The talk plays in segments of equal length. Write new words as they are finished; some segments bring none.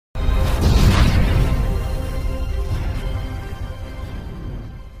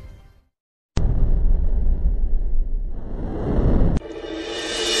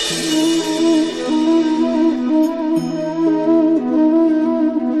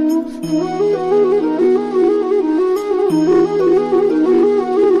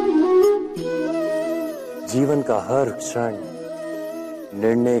जीवन का हर क्षण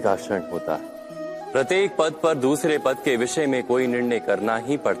निर्णय का क्षण होता है। प्रत्येक पद पर दूसरे पद के विषय में कोई निर्णय करना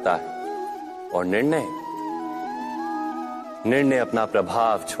ही पड़ता है और निर्णय अपना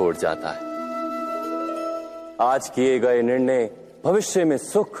प्रभाव छोड़ जाता है। आज किए गए निर्णय भविष्य में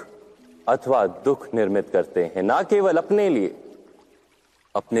सुख अथवा दुख निर्मित करते हैं, ना केवल अपने लिए,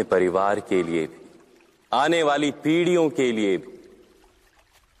 अपने परिवार के लिए भी, आने वाली पीढ़ियों के लिए भी।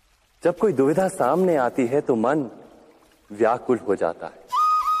 जब कोई दुविधा सामने आती है तो मन व्याकुल हो जाता है,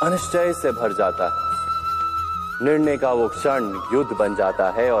 अनिश्चय से भर जाता है। निर्णय का वो क्षण युद्ध बन जाता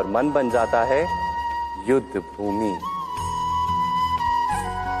है और मन बन जाता है युद्ध भूमि।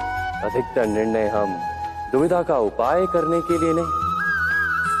 अधिकतर निर्णय हम दुविधा का उपाय करने के लिए नहीं,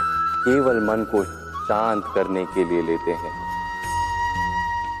 केवल मन को शांत करने के लिए लेते हैं।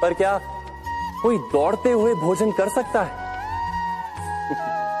 पर क्या कोई दौड़ते हुए भोजन कर सकता है?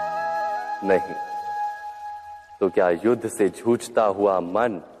 नहीं। तो क्या युद्ध से जूझता हुआ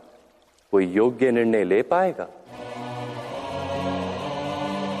मन कोई योग्य निर्णय ले पाएगा?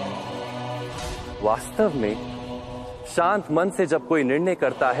 वास्तव में शांत मन से जब कोई निर्णय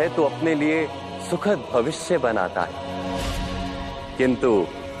करता है तो अपने लिए सुखद भविष्य बनाता है। किंतु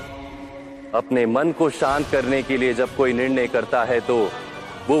अपने मन को शांत करने के लिए जब कोई निर्णय करता है तो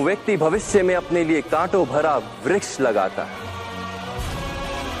वो व्यक्ति भविष्य में अपने लिए कांटों भरा वृक्ष लगाता है।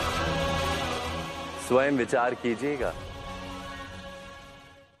 स्वयं विचार कीजिएगा।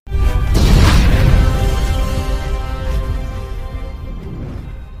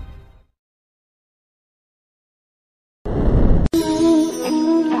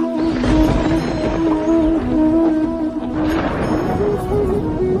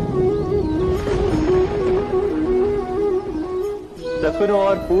 सपनों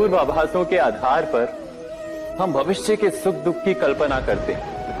और पूर्वाभासों के आधार पर हम भविष्य के सुख दुख की कल्पना करते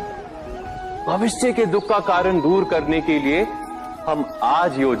हैं। भविष्य के दुख का कारण दूर करने के लिए हम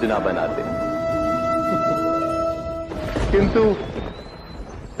आज योजना बनाते हैं, किंतु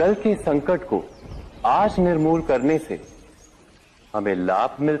कल के संकट को आज निर्मूल करने से हमें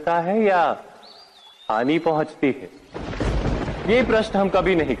लाभ मिलता है या हानि पहुंचती है, ये प्रश्न हम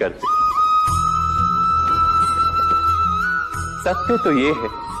कभी नहीं करते। सत्य तो ये है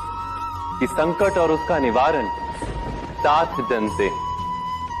कि संकट और उसका निवारण साथ जन से,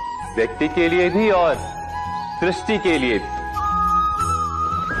 व्यक्ति के लिए भी और सृष्टि के लिए भी।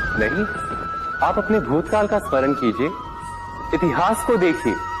 नहीं, आप अपने भूतकाल का स्मरण कीजिए, इतिहास को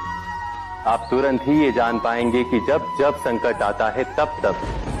देखिए। आप तुरंत ही ये जान पाएंगे कि जब जब संकट आता है तब तब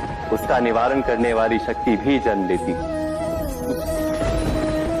उसका निवारण करने वाली शक्ति भी जन्म लेती है।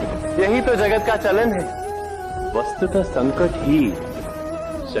 यही तो जगत का चलन है। वस्तुतः संकट ही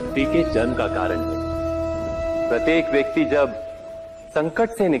शक्ति के जन्म का कारण है। प्रत्येक व्यक्ति जब संकट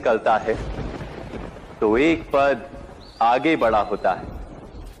से निकलता है तो एक पद आगे बढ़ा होता है,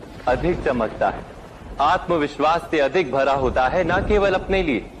 अधिक चमकता है, आत्मविश्वास से अधिक भरा होता है, न केवल अपने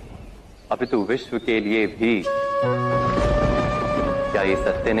लिए अपितु विश्व के लिए भी। क्या ये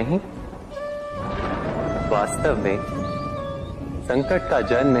सत्य नहीं? वास्तव में संकट का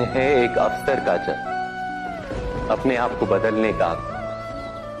जन्म है एक अवसर का जन्म, अपने आप को बदलने का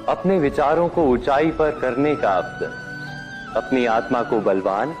अवसर, अपने विचारों को ऊंचाई पर करने का अवसर, अपनी आत्मा को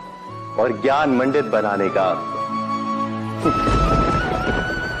बलवान और ज्ञान मंडित बनाने का अवसर।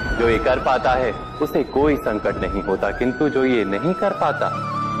 जो ये कर पाता है उसे कोई संकट नहीं होता, किंतु जो ये नहीं कर पाता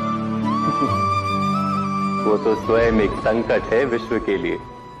वो तो स्वयं एक संकट है विश्व के लिए।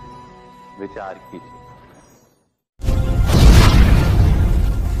 विचार कीजिए।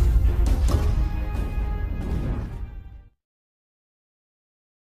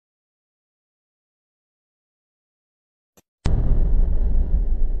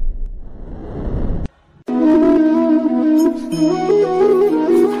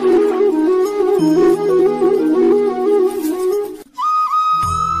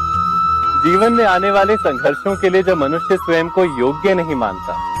 जीवन में आने वाले संघर्षों के लिए जब मनुष्य स्वयं को योग्य नहीं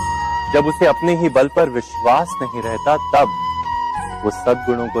मानता, जब उसे अपने ही बल पर विश्वास नहीं रहता, तब वो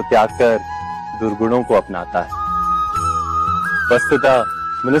सद्गुणों को त्याग कर दुर्गुणों को अपनाता है। वस्तुतः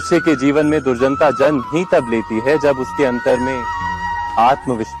मनुष्य के जीवन में दुर्जनता जन्म ही तब लेती है जब उसके अंतर में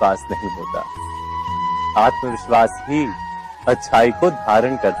आत्मविश्वास नहीं होता। आत्मविश्वास ही अच्छाई को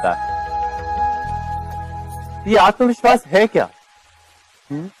धारण करता है। ये आत्मविश्वास है क्या?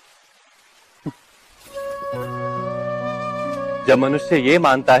 जब मनुष्य ये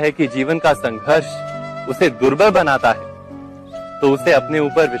मानता है कि जीवन का संघर्ष उसे दुर्बल बनाता है, तो उसे अपने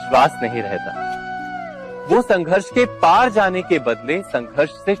ऊपर विश्वास नहीं रहता। वो संघर्ष के पार जाने के बदले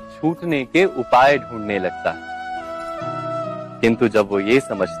संघर्ष से छूटने के उपाय ढूंढने लगता है। किंतु जब वो ये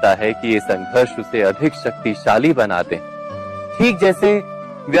समझता है कि ये संघर्ष उसे अधिक शक्तिशाली बनाते, ठीक जैसे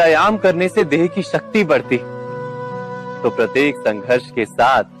व्यायाम करने से देह की शक्ति बढ़ती, तो प्रत्येक संघर्ष के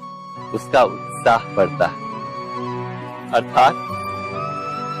साथ उसका उत्साह बढ़ता है। अर्थात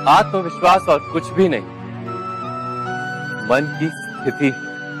आत्मविश्वास और कुछ भी नहीं, मन की स्थिति,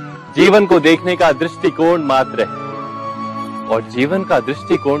 जीवन को देखने का दृष्टिकोण मात्र है। और जीवन का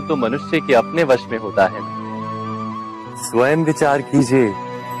दृष्टिकोण तो मनुष्य के अपने वश में होता है। स्वयं विचार कीजिए।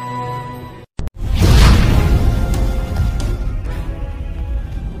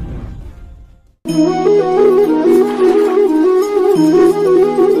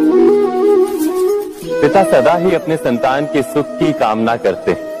 पिता सदा ही अपने संतान के सुख की कामना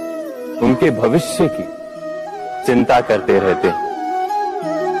करते, उनके भविष्य की चिंता करते रहते।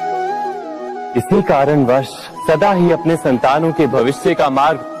 इसी कारणवश सदा ही अपने संतानों के भविष्य का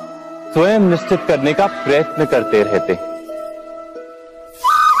मार्ग स्वयं निश्चित करने का प्रयत्न करते रहते।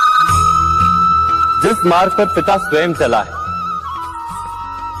 जिस मार्ग पर पिता स्वयं चला है,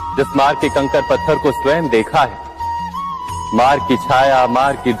 जिस मार्ग के कंकर पत्थर को स्वयं देखा है, मार्ग की छाया,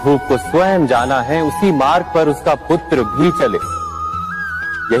 मार्ग की धूप को स्वयं जाना है, उसी मार्ग पर उसका पुत्र भी चले,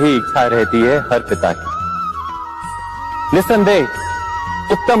 यही इच्छा रहती है हर पिता की। निस्संदेह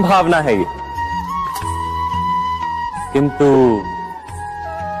उत्तम भावना है ये, किंतु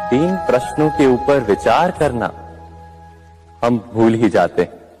 3 प्रश्नों के ऊपर विचार करना हम भूल ही जाते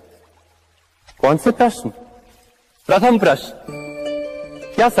हैं। कौन से प्रश्न? प्रथम प्रश्न,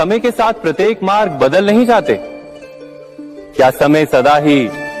 क्या समय के साथ प्रत्येक मार्ग बदल नहीं जाते? क्या समय सदा ही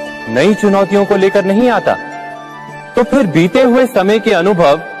नई चुनौतियों को लेकर नहीं आता? तो फिर बीते हुए समय के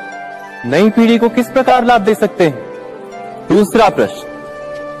अनुभव नई पीढ़ी को किस प्रकार लाभ दे सकते हैं? दूसरा प्रश्न,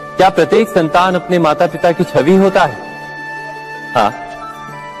 क्या प्रत्येक संतान अपने माता पिता की छवि होता है? हाँ,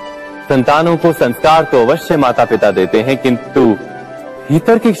 संतानों को संस्कार तो अवश्य माता पिता देते हैं, किंतु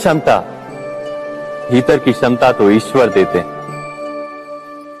भीतर की क्षमता तो ईश्वर देते हैं।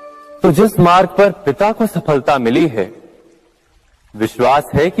 तो जिस मार्ग पर पिता को सफलता मिली है, विश्वास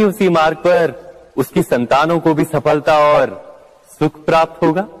है कि उसी मार्ग पर उसकी संतानों को भी सफलता और सुख प्राप्त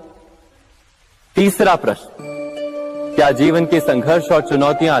होगा। तीसरा प्रश्न, क्या जीवन के संघर्ष और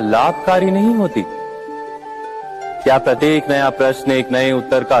चुनौतियां लाभकारी नहीं होती? क्या प्रत्येक नया प्रश्न एक नए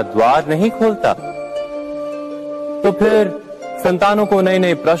उत्तर का द्वार नहीं खोलता? तो फिर संतानों को नए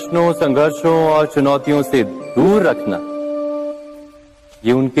नए प्रश्नों, संघर्षों और चुनौतियों से दूर रखना,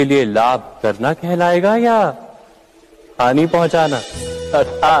 ये उनके लिए लाभ करना कहलाएगा या हानि पहुंचाना?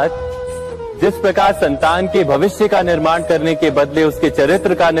 अर्थात जिस प्रकार संतान के भविष्य का निर्माण करने के बदले उसके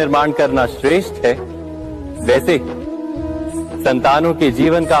चरित्र का निर्माण करना श्रेष्ठ है, वैसे संतानों के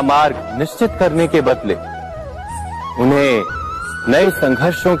जीवन का मार्ग निश्चित करने के बदले उन्हें नए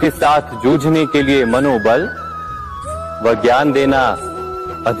संघर्षों के साथ जूझने के लिए मनोबल व ज्ञान देना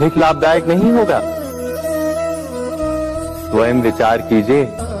अधिक लाभदायक नहीं होगा? स्वयं विचार कीजिए।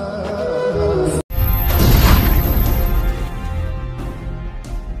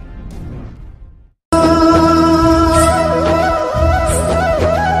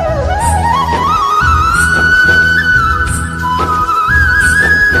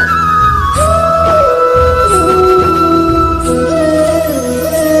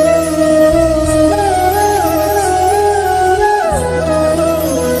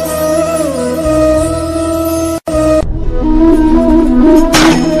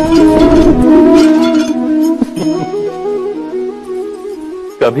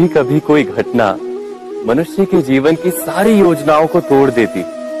 कभी कभी कोई घटना मनुष्य के जीवन की सारी योजनाओं को तोड़ देती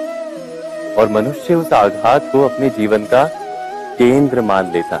और मनुष्य उस आघात को अपने जीवन का केंद्र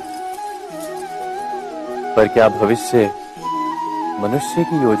मान लेता। पर क्या भविष्य मनुष्य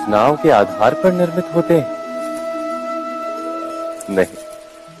की योजनाओं के आधार पर निर्मित होते हैं? नहीं।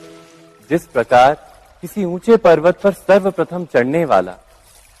 जिस प्रकार किसी ऊंचे पर्वत पर सर्वप्रथम चढ़ने वाला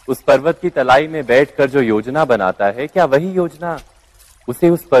उस पर्वत की तलाई में बैठकर जो योजना बनाता है, क्या वही योजना उसे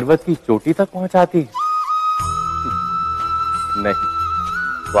उस पर्वत की चोटी तक पहुंचाती है? नहीं,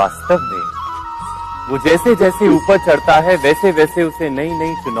 वास्तव में वो जैसे जैसे ऊपर चढ़ता है वैसे वैसे उसे नई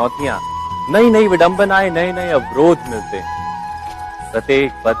नई चुनौतियां, नई नई विडंबनाएं, नए नए अवरोध मिलते हैं।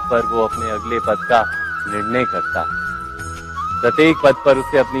 प्रत्येक पद पर वो अपने अगले पद का निर्णय करता है। प्रत्येक पद पर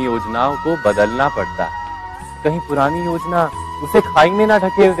उसे अपनी योजनाओं को बदलना पड़ता है। कहीं पुरानी योजना उसे खाई में ना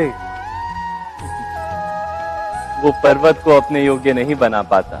ढकेल दे। वो पर्वत को अपने योग्य नहीं बना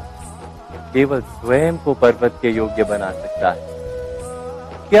पाता, केवल स्वयं को पर्वत के योग्य बना सकता है।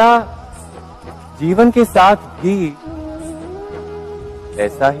 क्या जीवन के साथ भी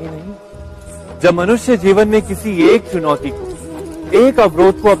ऐसा ही नहीं? जब मनुष्य जीवन में किसी एक चुनौती को, एक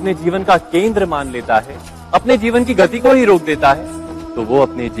अवरोध को अपने जीवन का केंद्र मान लेता है, अपने जीवन की गति को ही रोक देता है तो वो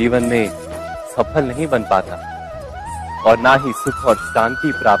अपने जीवन में सफल नहीं बन पाता और ना ही सुख और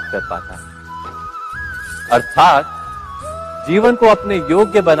शांति प्राप्त कर पाता। अर्थात जीवन को अपने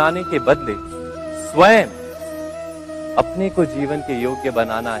योग्य बनाने के बदले स्वयं अपने को जीवन के योग्य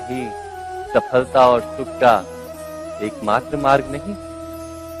बनाना ही सफलता और सुख का एकमात्र मार्ग नहीं।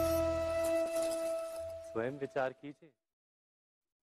 स्वयं विचार कीजिए।